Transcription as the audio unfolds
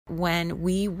when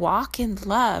we walk in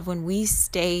love, when we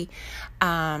stay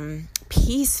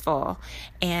peaceful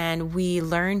and we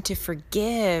learn to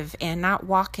forgive and not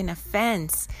walk in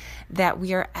offense, that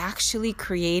we are actually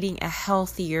creating a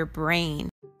healthier brain.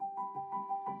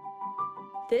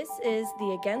 This is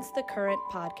the Against the Current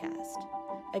podcast.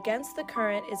 Against the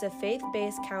Current is a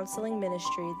faith-based counseling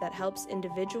ministry that helps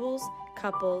individuals,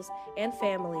 couples, and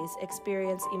families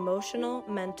experience emotional,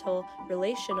 mental,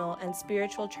 relational, and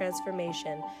spiritual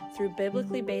transformation through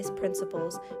biblically based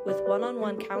principles with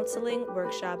one-on-one counseling,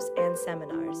 workshops, and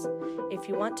seminars. If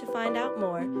you want to find out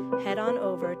more, head on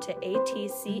over to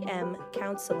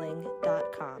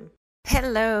atcmcounseling.com.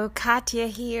 Hello, Katya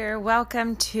here.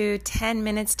 Welcome to 10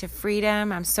 Minutes to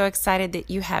Freedom. I'm so excited that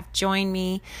you have joined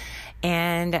me,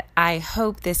 and I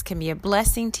hope this can be a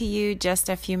blessing to you. Just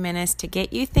a few minutes to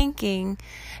get you thinking,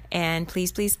 and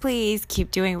please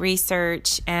keep doing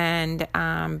research and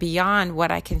beyond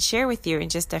what I can share with you in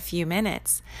just a few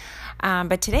minutes.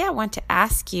 But today I want to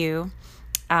ask you,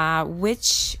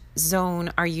 which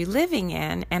zone are you living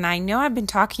in? And I know I've been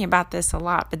talking about this a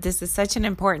lot, but this is such an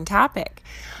important topic.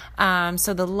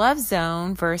 So the love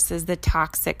zone versus the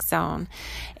toxic zone.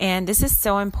 And this is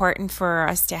so important for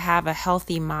us to have a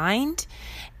healthy mind.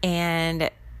 And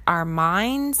our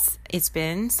minds, it's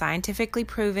been scientifically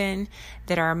proven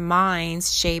that our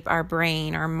minds shape our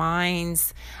brain. Our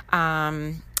minds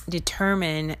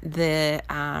determine the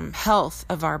health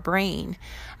of our brain.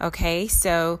 Okay,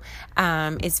 so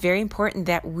it's very important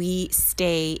that we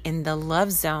stay in the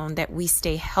love zone, that we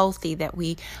stay healthy, that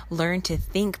we learn to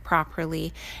think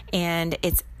properly. And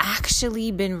it's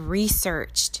actually been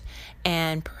researched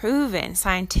and proven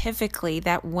scientifically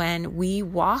that when we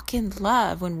walk in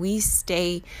love, when we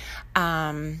stay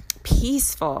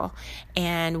peaceful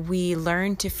and we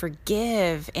learn to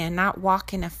forgive and not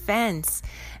walk in offense,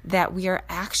 that we are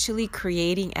actually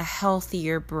creating a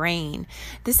healthier brain.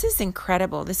 This is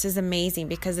incredible. This is amazing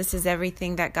because this is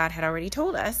everything that God had already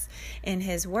told us in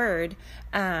His Word.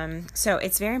 So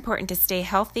it's very important to stay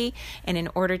healthy. And in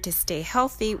order to stay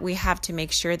healthy, we have to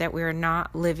make sure that we are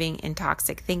not living in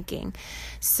toxic thinking.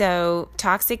 So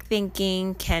toxic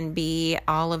thinking can be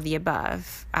all of the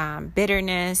above: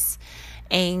 bitterness,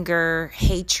 anger,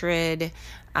 hatred,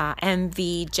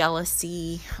 envy,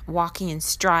 jealousy, walking in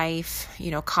strife,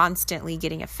 constantly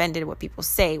getting offended at what people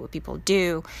say, what people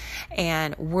do,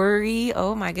 and worry.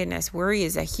 Oh my goodness, worry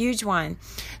is a huge one.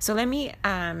 So let me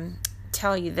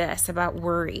tell you this about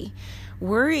worry.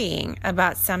 Worrying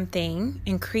about something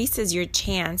increases your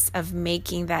chance of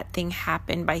making that thing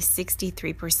happen by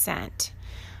 63%.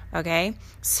 Okay,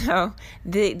 so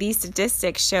these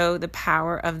statistics show the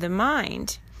power of the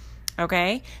mind.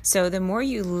 Okay, so the more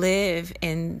you live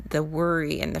in the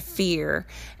worry and the fear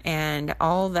and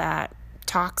all that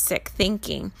toxic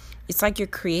thinking, it's like you're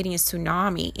creating a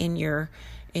tsunami in your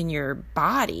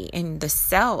body, in the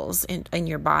cells in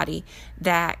your body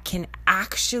that can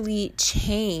actually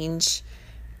change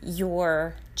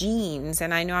your genes.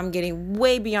 And I know I'm getting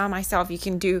way beyond myself. You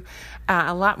can do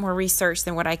a lot more research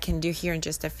than what I can do here in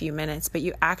just a few minutes, but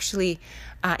you actually,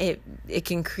 it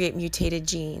can create mutated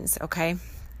genes, okay?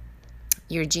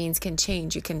 Your genes can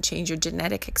change. You can change your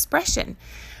genetic expression,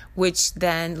 which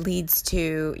then leads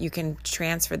to, you can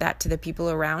transfer that to the people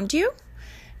around you,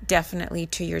 definitely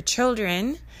to your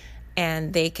children,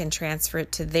 and they can transfer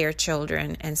it to their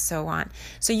children and so on.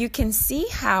 So you can see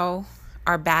how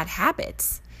our bad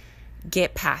habits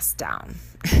get passed down,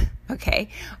 okay,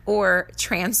 or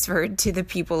transferred to the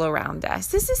people around us.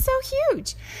 This is so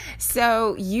huge.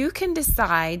 So you can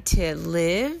decide to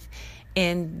live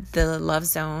in the love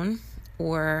zone,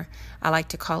 or I like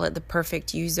to call it the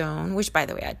perfect you zone, which, by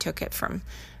the way, I took it from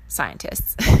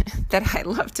scientists that I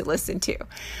love to listen to.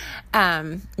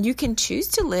 You can choose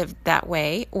to live that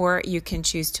way, or you can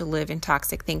choose to live in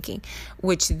toxic thinking,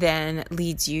 which then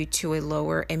leads you to a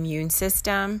lower immune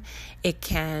system. It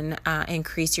can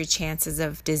increase your chances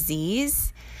of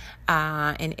disease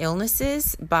and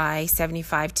illnesses by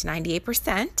 75 to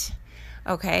 98%.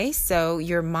 Okay, so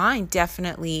your mind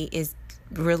definitely is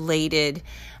related.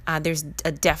 There's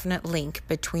a definite link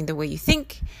between the way you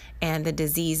think and the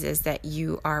diseases that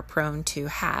you are prone to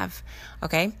have.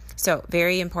 Okay, so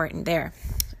very important there.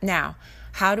 Now,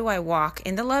 how do I walk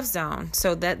in the love zone?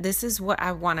 So that this is what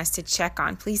I want us to check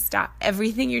on. Please stop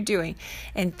everything you're doing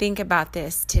and think about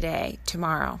this today,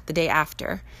 tomorrow, the day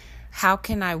after. How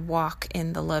can I walk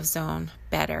in the love zone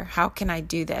better? How can I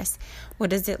do this? What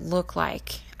does it look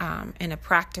like in a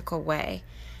practical way?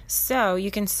 So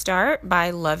you can start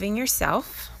by loving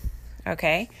yourself.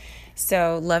 Okay,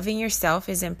 so loving yourself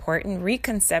is important.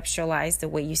 Reconceptualize the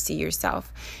way you see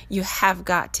yourself. You have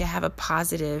got to have a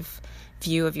positive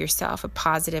view of yourself, a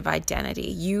positive identity.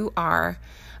 You are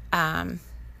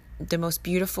the most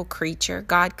beautiful creature.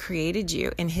 God created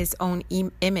you in his own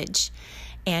image.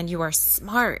 And you are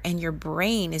smart, and your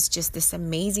brain is just this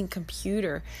amazing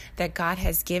computer that God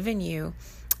has given you.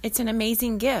 It's an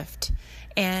amazing gift.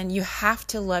 And you have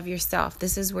to love yourself.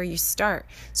 This is where you start.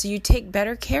 So you take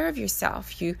better care of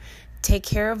yourself. You take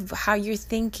care of how you're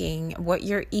thinking, what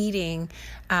you're eating,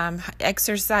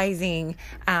 exercising,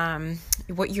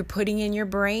 what you're putting in your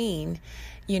brain.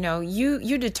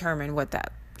 You determine what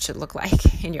that should look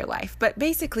like in your life. But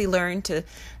basically learn to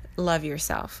love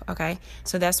yourself, okay?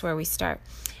 So that's where we start.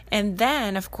 And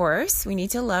then, of course, we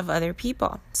need to love other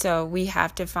people. So we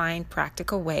have to find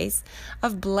practical ways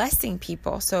of blessing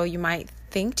people. So you might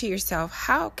think to yourself,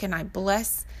 how can I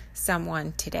bless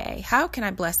someone today? How can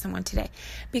I bless someone today?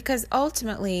 Because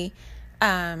ultimately,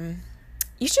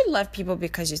 you should love people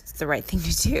because it's the right thing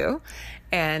to do.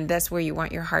 And that's where you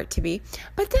want your heart to be.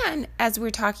 But then, as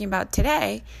we're talking about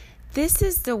today, this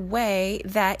is the way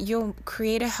that you'll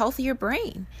create a healthier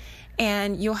brain,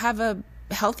 and you'll have a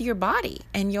healthier body,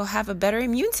 and you'll have a better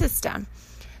immune system.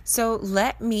 So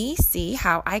let me see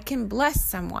how I can bless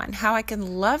someone, how I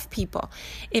can love people.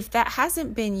 If that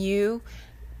hasn't been you,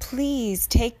 please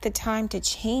take the time to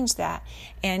change that.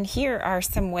 And here are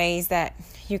some ways that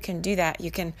you can do that.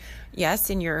 You can, yes,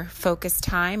 in your focus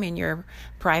time, in your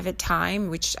private time,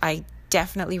 which I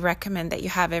definitely recommend that you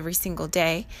have every single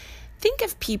day. Think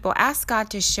of people. Ask God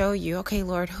to show you, okay,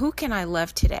 Lord, who can I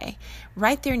love today?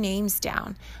 Write their names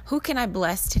down. Who can I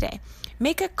bless today?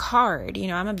 Make a card.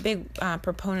 I'm a big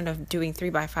proponent of doing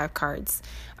 3x5 cards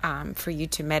for you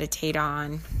to meditate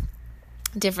on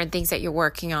different things that you're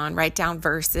working on. Write down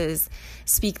verses,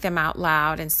 speak them out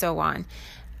loud, and so on.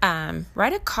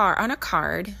 Write on a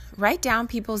card, write down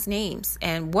people's names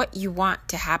and what you want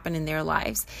to happen in their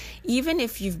lives. Even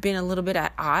if you've been a little bit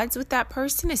at odds with that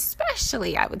person,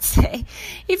 especially I would say,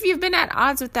 if you've been at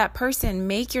odds with that person,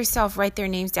 make yourself write their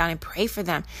names down and pray for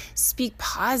them. Speak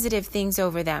positive things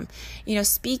over them.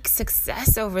 Speak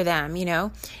success over them.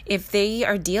 If they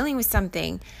are dealing with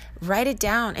something, write it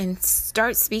down and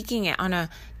start speaking it on a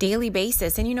daily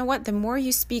basis. And you know what? The more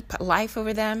you speak life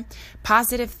over them,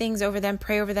 positive things over them,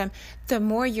 pray over them, the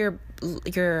more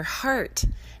your heart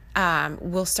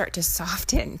will start to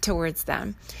soften towards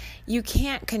them. You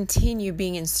can't continue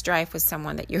being in strife with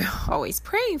someone that you're always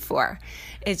praying for.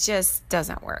 It just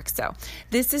doesn't work. So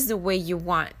this is the way you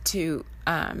want to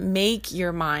make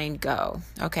your mind go.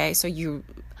 Okay, so you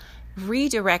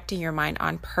redirecting your mind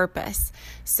on purpose.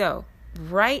 So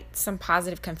write some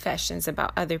positive confessions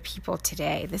about other people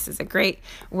today. This is a great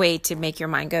way to make your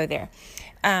mind go there.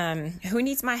 Who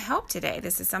needs my help today?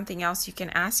 This is something else you can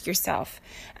ask yourself.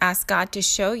 Ask God to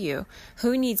show you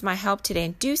who needs my help today,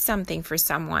 and do something for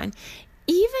someone.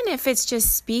 Even if it's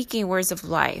just speaking words of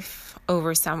life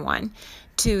over someone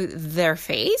to their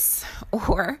face,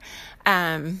 or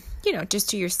just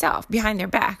to yourself behind their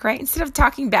back, right? Instead of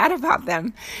talking bad about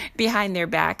them behind their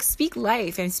back, speak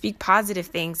life and speak positive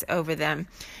things over them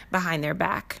behind their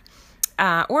back.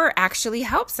 Or actually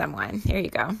help someone. There you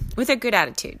go. With a good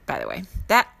attitude, by the way.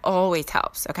 That always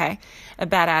helps, okay? A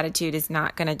bad attitude is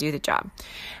not going to do the job.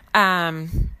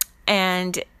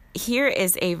 And here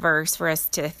is a verse for us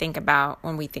to think about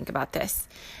when we think about this.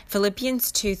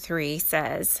 Philippians 2:3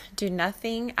 says, "Do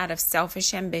nothing out of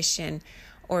selfish ambition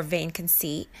or vain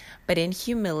conceit, but in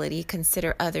humility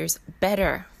consider others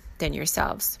better than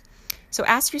yourselves." So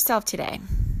ask yourself today,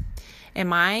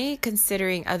 am I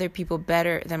considering other people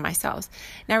better than myself?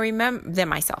 Now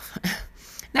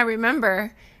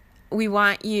remember, we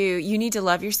want you need to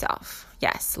love yourself.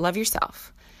 Yes, love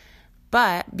yourself.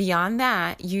 But beyond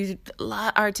that, you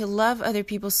are to love other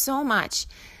people so much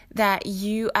that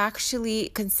you actually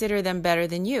consider them better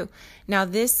than you. Now,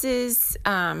 this is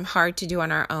hard to do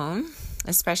on our own,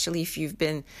 especially if you've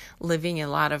been living in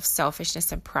a lot of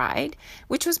selfishness and pride,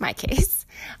 which was my case.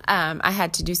 I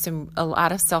had to do a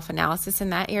lot of self-analysis in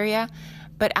that area,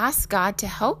 but ask God to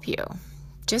help you.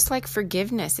 Just like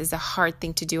forgiveness is a hard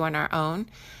thing to do on our own,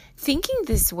 thinking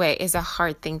this way is a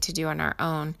hard thing to do on our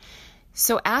own.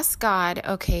 So ask God,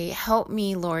 okay, help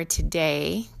me, Lord,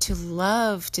 today to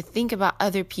think about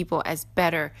other people as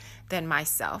better than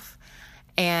myself.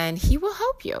 And He will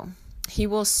help you. He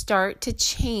will start to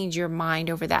change your mind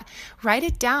over that. Write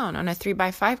it down on a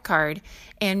 3x5 card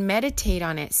and meditate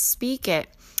on it. Speak it.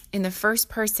 in the first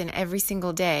person every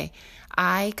single day,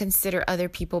 I consider other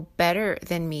people better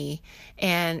than me.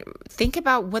 And think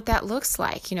about what that looks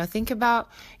like. Think about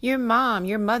your mom,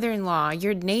 your mother-in-law,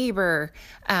 your neighbor.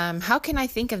 How can I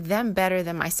think of them better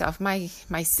than myself? My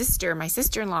sister, my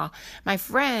sister-in-law, my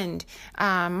friend,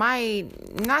 my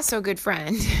not so good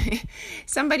friend,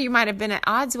 somebody you might have been at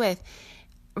odds with.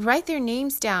 Write their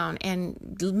names down and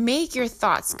make your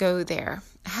thoughts go there.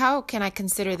 How can I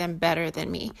consider them better than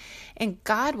me? And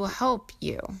God will help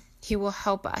you. He will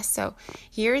help us. So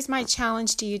here's my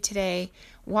challenge to you today.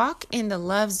 Walk in the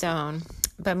love zone,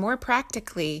 but more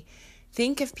practically,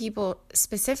 think of people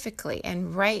specifically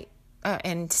and write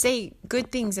and say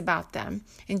good things about them,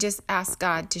 and just ask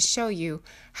God to show you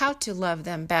how to love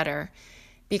them better,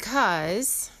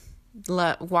 because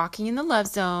walking in the love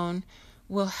zone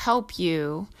will help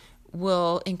you,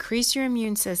 will increase your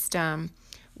immune system,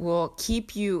 will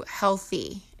keep you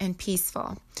healthy and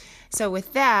peaceful. So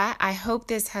with that, I hope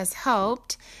this has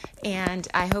helped, and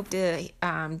I hope that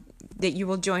you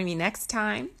will join me next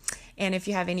time. And if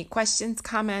you have any questions,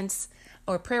 comments,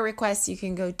 or prayer requests, you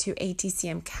can go to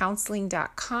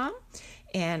atcmcounseling.com,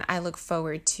 and I look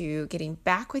forward to getting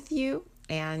back with you,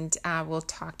 and we'll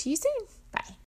talk to you soon. Bye.